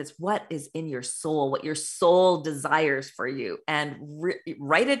 but it's what is in your soul, what your soul desires for you, and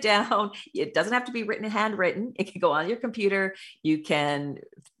write it down. It doesn't have to be handwritten. It can go on your computer. You can,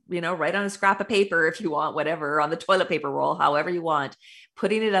 write on a scrap of paper if you want, whatever, on the toilet paper roll, however you want,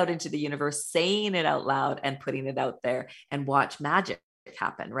 putting it out into the universe, saying it out loud and putting it out there, and watch magic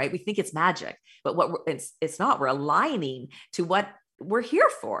happen, right? We think it's magic, but it's not. We're aligning to what we're here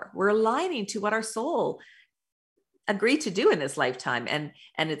for. We're aligning to what our soul agreed to do in this lifetime. And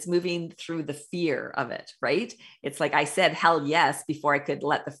it's moving through the fear of it, right? It's like I said, hell yes, before I could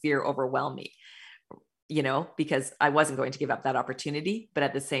let the fear overwhelm me, because I wasn't going to give up that opportunity. But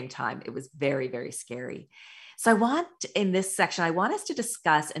at the same time, it was very, very scary. So in this section, I want us to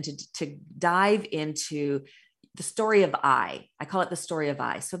discuss and to dive into the story of I call it the story of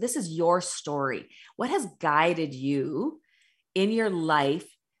I. So this is your story. What has guided you in your life,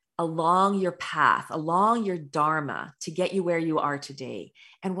 along your path, along your Dharma, to get you where you are today?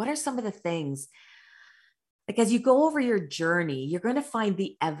 And what are some of the things, like as you go over your journey, you're going to find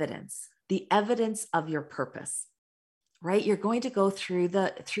the evidence of your purpose, right? You're going to go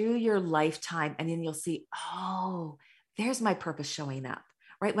through your lifetime, and then you'll see, oh, there's my purpose showing up,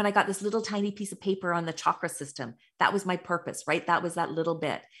 right? When I got this little tiny piece of paper on the chakra system, that was my purpose, right? That was that little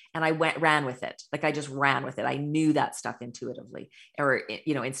bit. And I ran with it. Like I just ran with it. I knew that stuff intuitively or,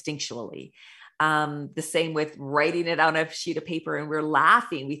 instinctually. The same with writing it on a sheet of paper, and we're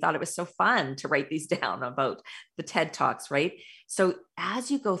laughing. We thought it was so fun to write these down about the TED Talks, right? So as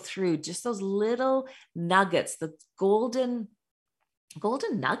you go through just those little nuggets, the golden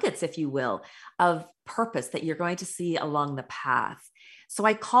nuggets, if you will, of purpose that you're going to see along the path. So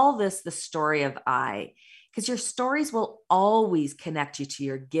I call this the story of I, because your stories will always connect you to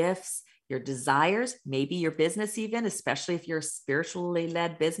your gifts, your desires, maybe your business even, especially if you're a spiritually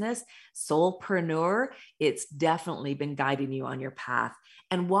led business, soulpreneur, it's definitely been guiding you on your path.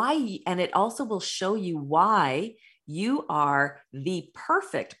 And why, and it also will show you why you are the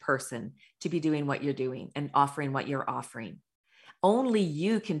perfect person to be doing what you're doing and offering what you're offering. Only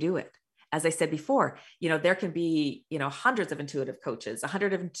you can do it. As I said before, there can be, hundreds of intuitive coaches,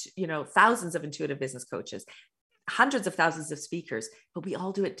 thousands of intuitive business coaches, hundreds of thousands of speakers, but we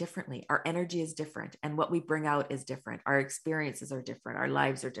all do it differently. Our energy is different. And what we bring out is different. Our experiences are different. Our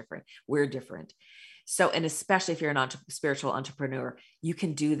lives are different. We're different. So, and especially if you're a spiritual entrepreneur, you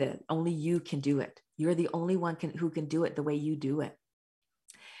can do that. Only you can do it. You're the only one who can do it the way you do it.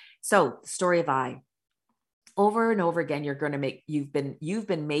 So, story of I. Over and over again, you've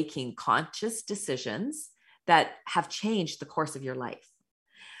been making conscious decisions that have changed the course of your life,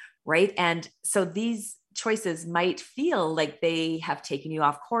 right? And so these choices might feel like they have taken you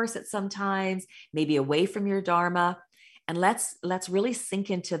off course at some times, maybe away from your Dharma. And let's really sink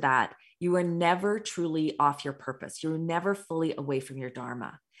into that. You are never truly off your purpose. You're never fully away from your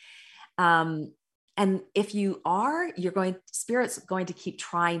Dharma. And if you are, Spirit's going to keep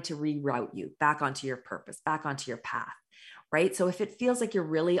trying to reroute you back onto your purpose, back onto your path, right? So if it feels like you're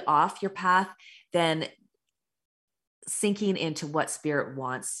really off your path, then sinking into what Spirit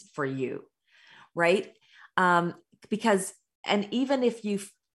wants for you, right? Because, and even if you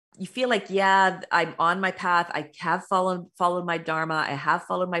feel like, yeah, I'm on my path, I have followed my Dharma, I have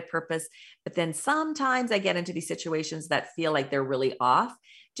followed my purpose, but then sometimes I get into these situations that feel like they're really off.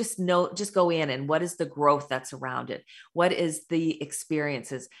 Just go in, and what is the growth that's around it? What is the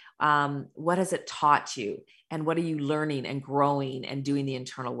experiences? What has it taught you? And what are you learning and growing and doing the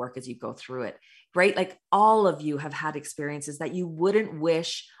internal work as you go through it? Right? Like all of you have had experiences that you wouldn't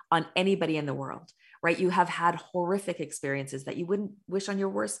wish on anybody in the world, right? You have had horrific experiences that you wouldn't wish on your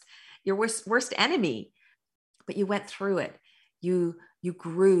worst enemy, but you went through it. You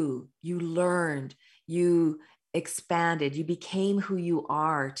grew, you learned, you expanded, you became who you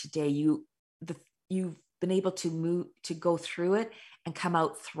are today. You've been able to go through it and come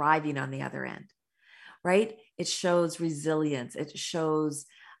out thriving on the other end, right? It shows resilience. It shows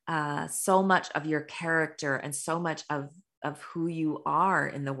so much of your character and so much of who you are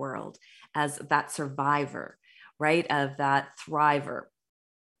in the world as that survivor, right? Of that thriver.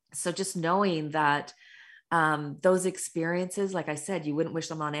 So just knowing that those experiences, like I said, you wouldn't wish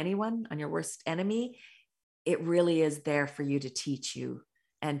them on anyone, on your worst enemy. It really is there for you to teach you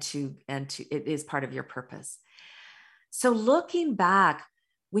and to it is part of your purpose. So looking back,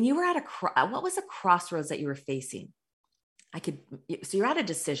 when you were at what was a crossroads that you were facing? So you're at a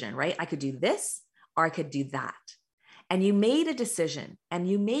decision, right? I could do this or I could do that. And you made a decision, and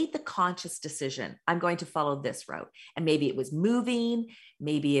you made the conscious decision. I'm going to follow this route. And maybe it was moving,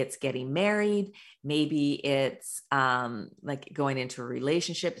 maybe it's getting married, maybe it's like going into a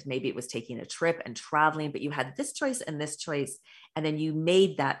relationship, maybe it was taking a trip and traveling, but you had this choice and this choice. And then you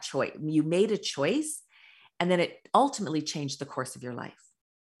made that choice. You made a choice, and then it ultimately changed the course of your life,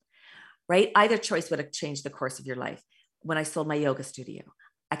 right? Either choice would have changed the course of your life. When I sold my yoga studio,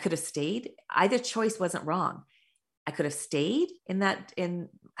 I could have stayed. Either choice wasn't wrong. I could have stayed in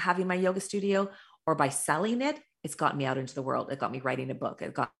having my yoga studio, or by selling it, it's got me out into the world. It got me writing a book.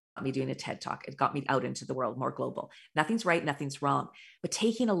 It got me doing a TED Talk. It got me out into the world, more global. Nothing's right, nothing's wrong. But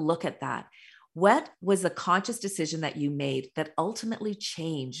taking a look at that, what was the conscious decision that you made that ultimately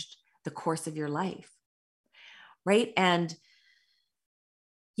changed the course of your life? Right. And,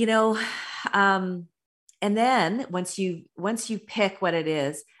 and then once you pick what it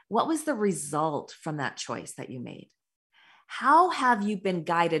is, what was the result from that choice that you made? How have you been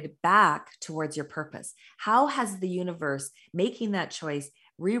guided back towards your purpose? How has the universe, making that choice,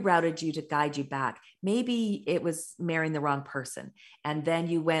 rerouted you to guide you back? Maybe it was marrying the wrong person. And then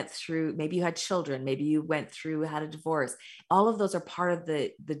you went through, maybe you had children, maybe you had a divorce. All of those are part of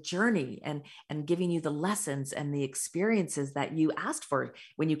the journey and giving you the lessons and the experiences that you asked for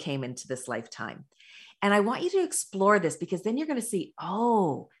when you came into this lifetime. And I want you to explore this, because then you're going to see,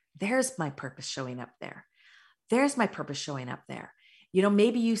 oh, there's my purpose showing up there. There's my purpose showing up there.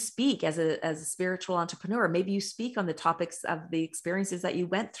 Maybe you speak as a spiritual entrepreneur. Maybe you speak on the topics of the experiences that you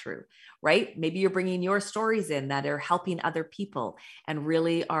went through, right? Maybe you're bringing your stories in that are helping other people and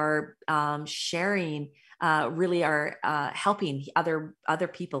really are sharing, really are helping other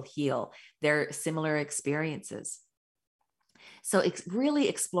people heal their similar experiences. So it's really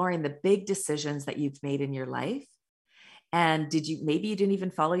exploring the big decisions that you've made in your life. And maybe you didn't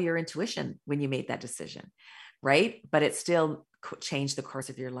even follow your intuition when you made that decision, right? But it still changed the course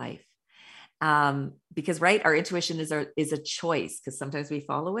of your life. Because right, our intuition is a choice, because sometimes we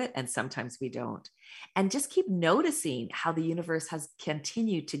follow it and sometimes we don't. And just keep noticing how the universe has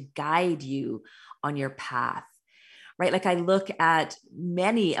continued to guide you on your path. Right? Like I look at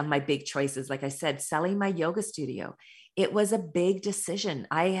many of my big choices, like I said, selling my yoga studio. It was a big decision.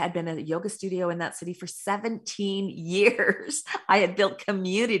 I had been a yoga studio in that city for 17 years. I had built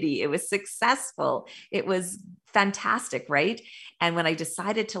community. It was successful. It was fantastic, right? And when I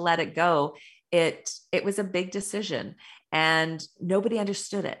decided to let it go, it was a big decision, and nobody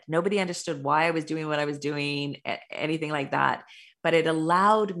understood it. Nobody understood why I was doing what I was doing, anything like that. But it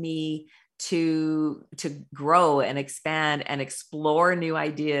allowed me to grow and expand and explore new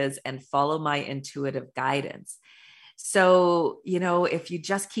ideas and follow my intuitive guidance. So, if you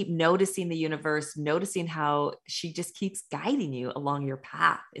just keep noticing the universe, noticing how she just keeps guiding you along your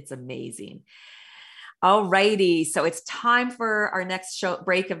path, it's amazing. All righty. So it's time for our next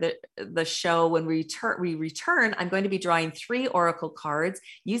break of the show. When we return, I'm going to be drawing 3 oracle cards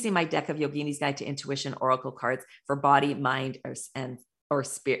using my deck of Yogini's Guide to Intuition oracle cards for body, mind, or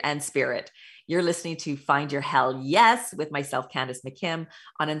spirit. You're listening to Find Your Hell Yes with myself, Candace McKim,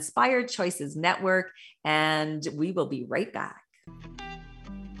 on Inspired Choices Network, and we will be right back.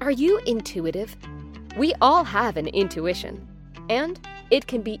 Are you intuitive? We all have an intuition, and it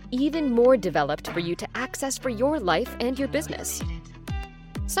can be even more developed for you to access for your life and your business.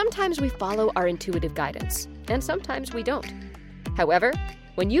 Sometimes we follow our intuitive guidance, and sometimes we don't. However,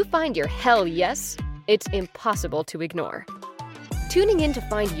 when you find your hell yes, it's impossible to ignore. Tuning in to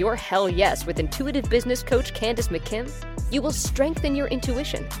find your hell yes with intuitive business coach Candace McKim, you will strengthen your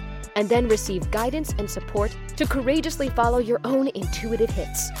intuition and then receive guidance and support to courageously follow your own intuitive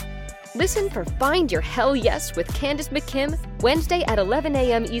hits. Listen for Find Your Hell Yes with Candace McKim, Wednesday at 11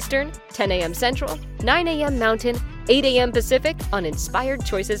 a.m. Eastern, 10 a.m. Central, 9 a.m. Mountain, 8 a.m. Pacific on Inspired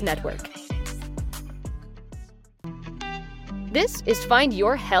Choices Network. This is Find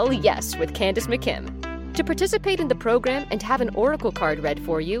Your Hell Yes with Candace McKim. To participate in the program and have an oracle card read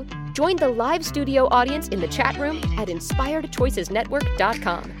for you, join the live studio audience in the chat room at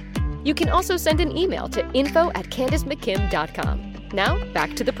inspiredchoicesnetwork.com. You can also send an email to info@CandaceMcKim.com. Now,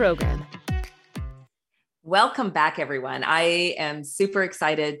 back to the program. Welcome back, everyone. I am super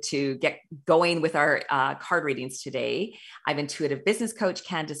excited to get going with our card readings today. I'm intuitive business coach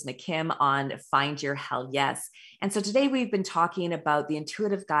Candace McKim on Find Your Hell Yes. And so today we've been talking about the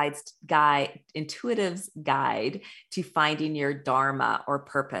intuitive's guide to finding your Dharma or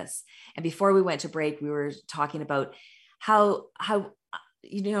purpose. And before we went to break, we were talking about how to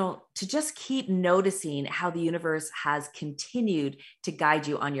just keep noticing how the universe has continued to guide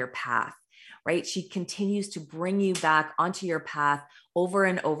you on your path. Right? She continues to bring you back onto your path over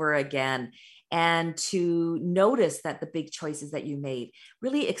and over again, and to notice that the big choices that you made,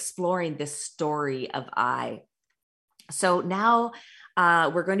 really exploring this story of I. So now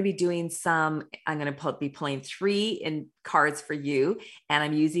we're going to be doing I'm going to be pulling 3 cards for you. And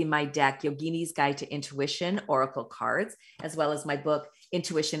I'm using my deck, Yogini's Guide to Intuition, oracle cards, as well as my book,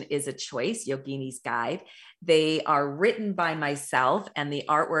 Intuition is a Choice, Yogini's Guide. They are written by myself, and the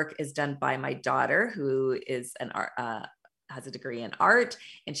artwork is done by my daughter, who is has a degree in art,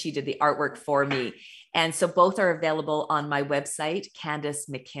 and she did the artwork for me. And so both are available on my website,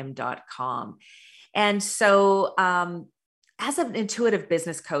 CandaceMcKim.com. And so as an intuitive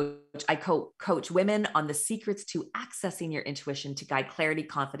business coach, I coach women on the secrets to accessing your intuition to guide clarity,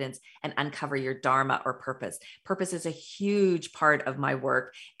 confidence, and uncover your Dharma or purpose. Purpose is a huge part of my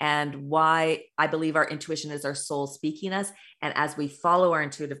work, and why I believe our intuition is our soul speaking us. And as we follow our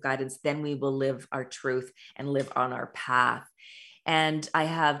intuitive guidance, then we will live our truth and live on our path. And I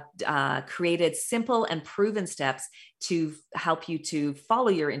have created simple and proven steps to help you to follow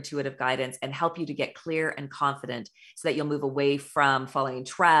your intuitive guidance and help you to get clear and confident, so that you'll move away from following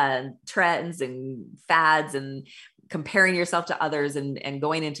trends and fads and comparing yourself to others and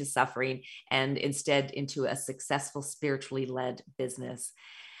going into suffering, and instead into a successful, spiritually led business.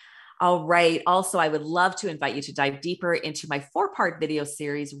 All right. Also, I would love to invite you to dive deeper into my 4-part video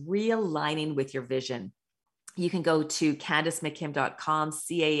series, Realigning with Your Vision. You can go to CandaceMcKim.com,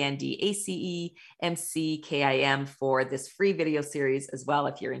 CandaceMcKim, for this free video series as well,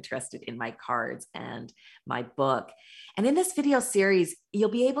 if you're interested in my cards and my book. And in this video series, you'll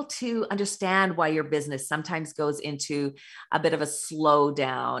be able to understand why your business sometimes goes into a bit of a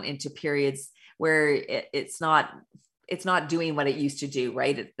slowdown, into periods where it's not doing what it used to do,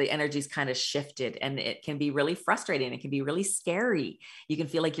 right? The energy's kind of shifted, and it can be really frustrating. It can be really scary. You can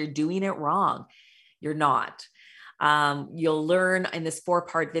feel like you're doing it wrong. You're not. You'll learn in this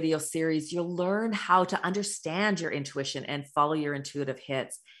 4-part video series, you'll learn how to understand your intuition and follow your intuitive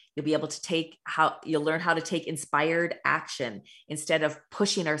hits. You'll be able to you'll learn how to take inspired action instead of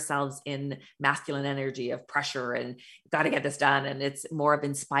pushing ourselves in masculine energy of pressure and got to get this done. And it's more of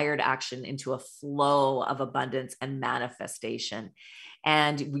inspired action into a flow of abundance and manifestation.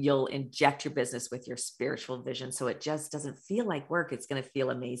 And you'll inject your business with your spiritual vision. So it just doesn't feel like work. It's going to feel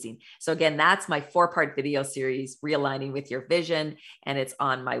amazing. So again, that's my 4-part video series, Realigning with Your Vision. And it's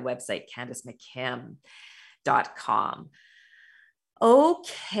on my website, CandaceMcKim.com.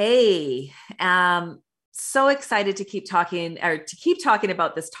 Okay. So excited to keep talking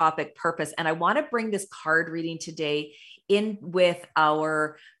about this topic, purpose. And I want to bring this card reading today in with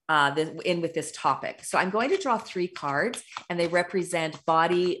this topic. So I'm going to draw 3 cards, and they represent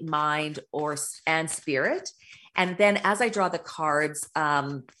body, mind, and spirit. And then as I draw the cards,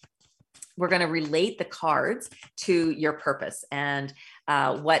 we're going to relate the cards to your purpose and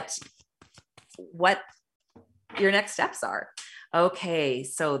what your next steps are. Okay,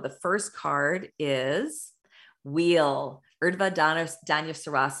 so the first card is Wheel, Urdhva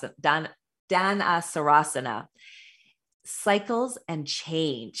Dhanasarasana. Cycles and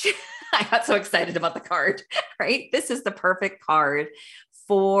change. I got so excited about the card, right? This is the perfect card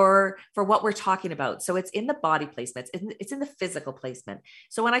for what we're talking about. So it's in the body placement. It's in the physical placement.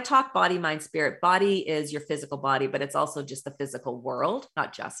 So when I talk body, mind, spirit, body is your physical body, but it's also just the physical world,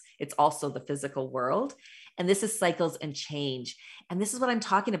 it's also the physical world. And this is cycles and change. And this is what I'm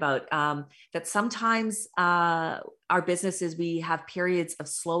talking about, that sometimes our businesses, we have periods of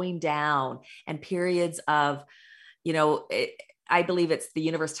slowing down and periods of, I believe it's the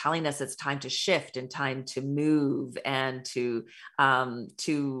universe telling us it's time to shift and time to move and to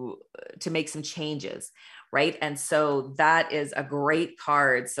make some changes, right? And so that is a great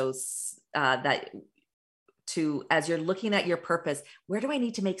card. So as you're looking at your purpose, where do I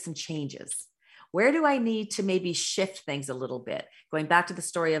need to make some changes? Where do I need to maybe shift things a little bit? Going back to the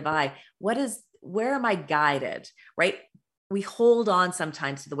story of where am I guided, right? We hold on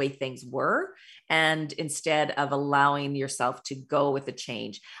sometimes to the way things were, and instead of allowing yourself to go with the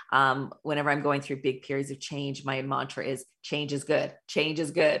change. Whenever I'm going through big periods of change, my mantra is change is good, change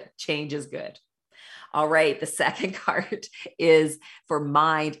is good, change is good. All right. The second card is for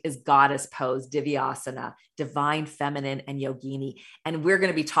mind is goddess pose, Divyasana, divine feminine and yogini. And we're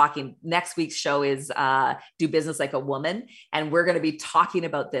going to be talking, next week's show is do business like a woman. And we're going to be talking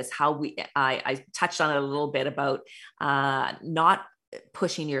about this, how I touched on it a little bit about not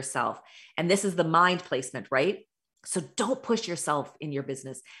pushing yourself. And this is the mind placement, right? So don't push yourself in your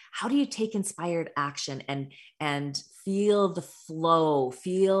business. How do you take inspired action and feel the flow,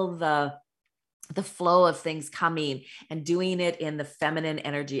 feel the flow of things coming and doing it in the feminine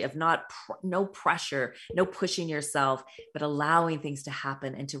energy of no pressure, no pushing yourself, but allowing things to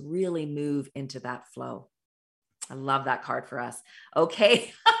happen and to really move into that flow. I love that card for us.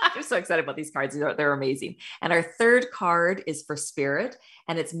 Okay. I'm so excited about these cards. They're amazing. And our third card is for spirit,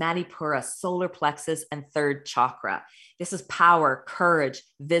 and it's Manipura, solar plexus and third chakra. This is power, courage,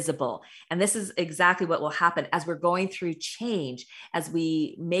 visible. And this is exactly what will happen as we're going through change, as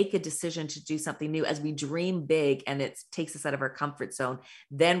we make a decision to do something new, as we dream big and it takes us out of our comfort zone.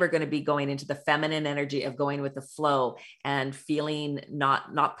 Then we're going to be going into the feminine energy of going with the flow and feeling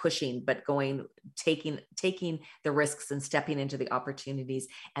not pushing, but taking the risks and stepping into the opportunities,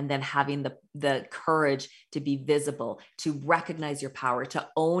 and then having the courage to be visible, to recognize your power, to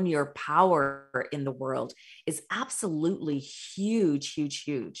own your power in the world is absolutely huge, huge,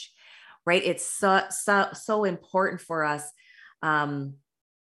 huge, right? It's so important for us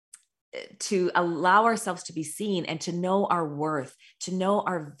to allow ourselves to be seen and to know our worth, to know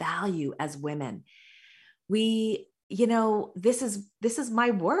our value as women. This is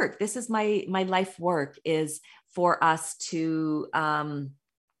my work. This is my life work, is for us to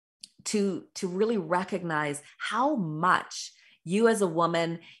really recognize how much you as a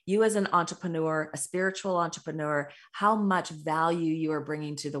woman, you as an entrepreneur, a spiritual entrepreneur, how much value you are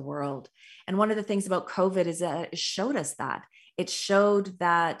bringing to the world. And one of the things about COVID is that it showed us that. It showed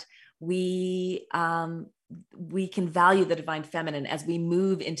that we can value the divine feminine as we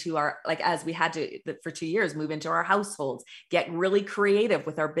move into as we had to, for 2 years, move into our households, get really creative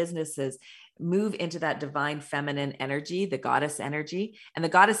with our businesses, move into that divine feminine energy, the goddess energy. And the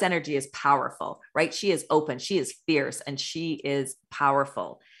goddess energy is powerful, right? She is open, she is fierce, and she is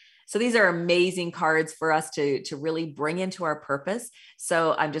powerful. So these are amazing cards for us to really bring into our purpose.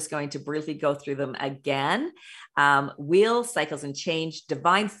 So I'm just going to briefly go through them again. Wheel, cycles and change,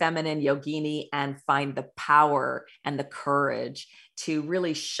 divine feminine, yogini, and find the power and the courage to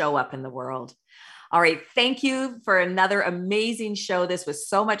really show up in the world. All right. Thank you for another amazing show. This was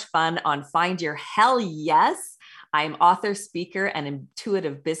so much fun on Find Your Hell Yes. I'm author, speaker, and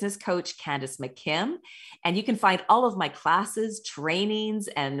intuitive business coach, Candace McKim. And you can find all of my classes, trainings,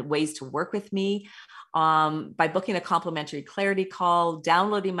 and ways to work with me by booking a complimentary clarity call,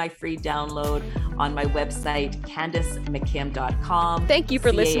 downloading my free download on my website, CandaceMcKim.com. Thank you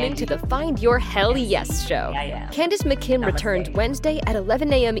for listening to the Find Your Hell Yes show. Candace McKim returns Wednesday at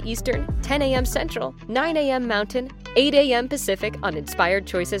 11 a.m. Eastern, 10 a.m. Central, 9 a.m. Mountain, 8 a.m. Pacific on Inspired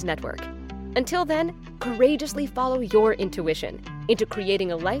Choices Network. Until then, courageously follow your intuition into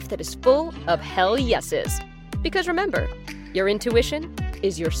creating a life that is full of hell yeses. Because remember, your intuition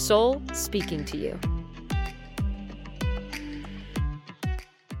is your soul speaking to you.